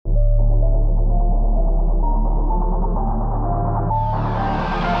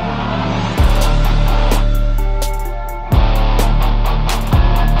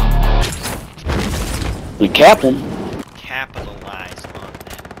said Kaplan. Capitalize on them.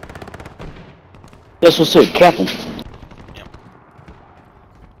 That's what said Kaplan. Yep.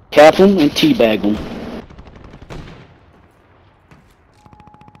 Kaplan and teabag them.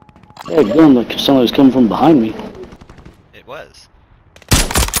 Hey, gun like somebody was coming from behind me. It was.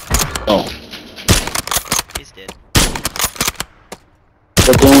 Oh. He's dead. Is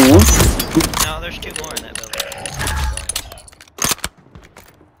that the only one? No, there's two more in that building.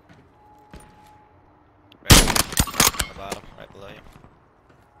 Right at the bottom, right below you.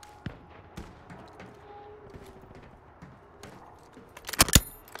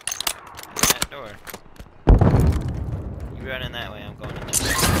 In that door. You run in that way, I'm going into the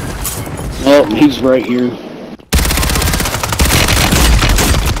Oh, he's right here.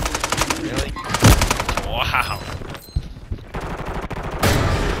 Really? Wow.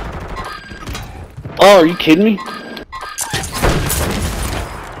 Oh, are you kidding me?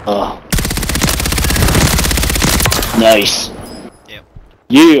 Oh. Nice. Yep.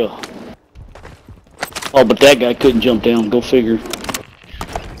 Yeah. Oh, but that guy couldn't jump down. Go figure.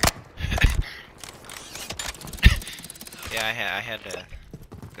 Yeah, I had to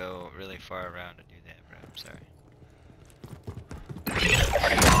go really far around to do that, bro. I'm sorry.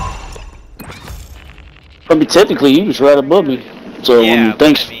 I mean, technically, he was right above me. So, Yeah, I mean,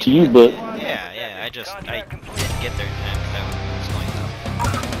 thanks to you, but... Yeah, I didn't get there in time because I was going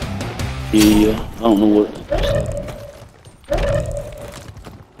to. Yeah, I don't know what...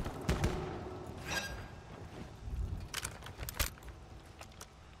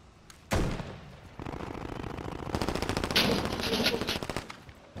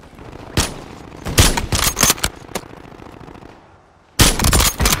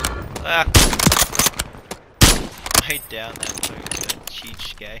 Ah! Right down that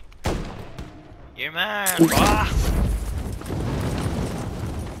cheech guy. You're mine! Ah!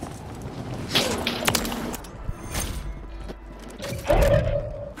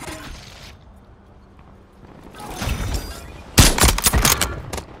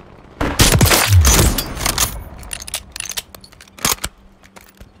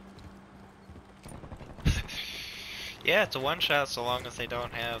 Yeah, it's a one shot so long as they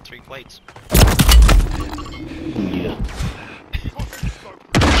don't have 3 plates. Yeah.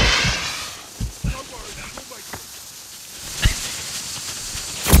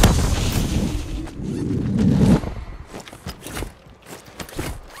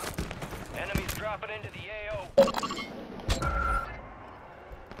 Enemies dropping into the AO.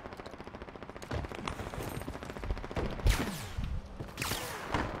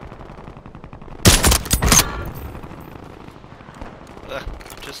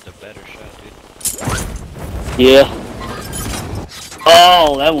 Just a better shot, dude. Yeah.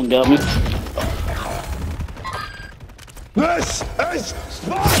 Oh, that one got me. This is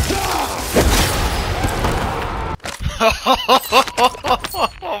Sparta!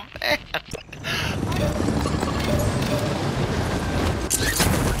 Oh man!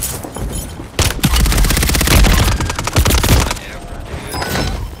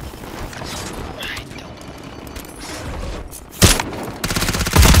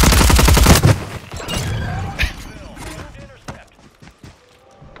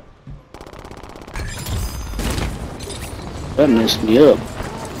 That messed me up.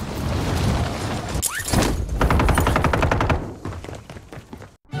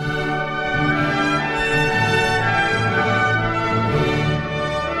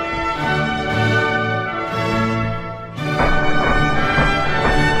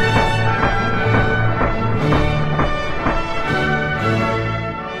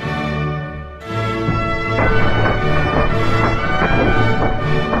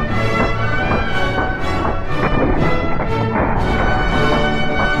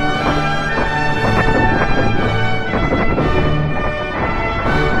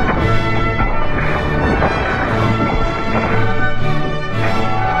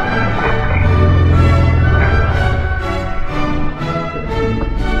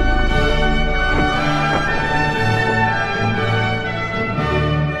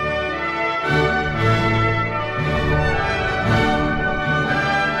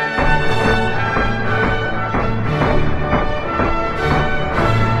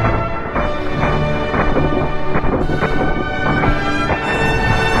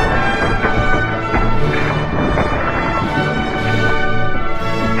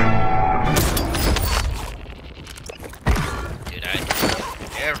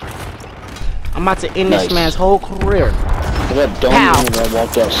 I'm about to end this man's whole career. I got done when I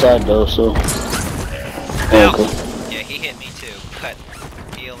walked outside though, so. Ow. Okay. Yeah, he hit me too, but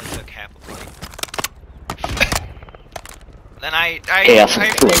he only took half a plate. Then I calculated.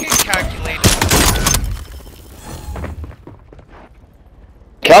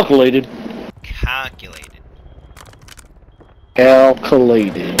 Calculated. Calculated.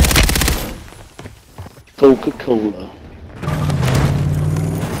 Calculated. Coca-Cola.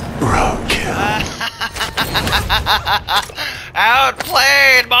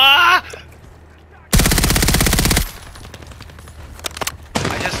 Outplayed, ma!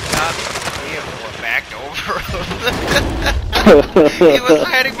 I just got the vehicle and backed over him. He was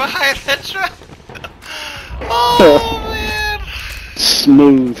hiding behind that truck. Oh man!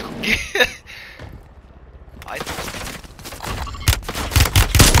 Smooth. I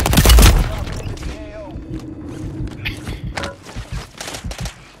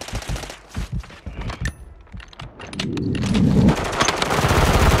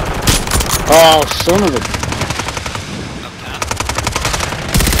Oh, son of a... up top.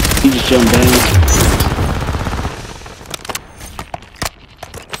 He just jumped down.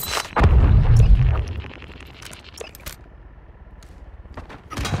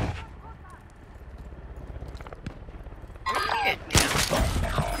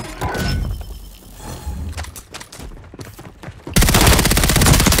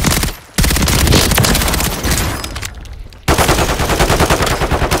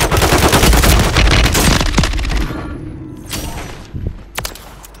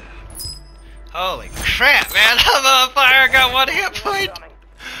 Holy crap, man! I'm on fire. Got one hit point.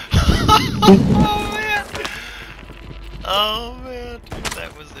 Oh man! Oh man, dude,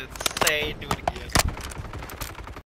 that was insane.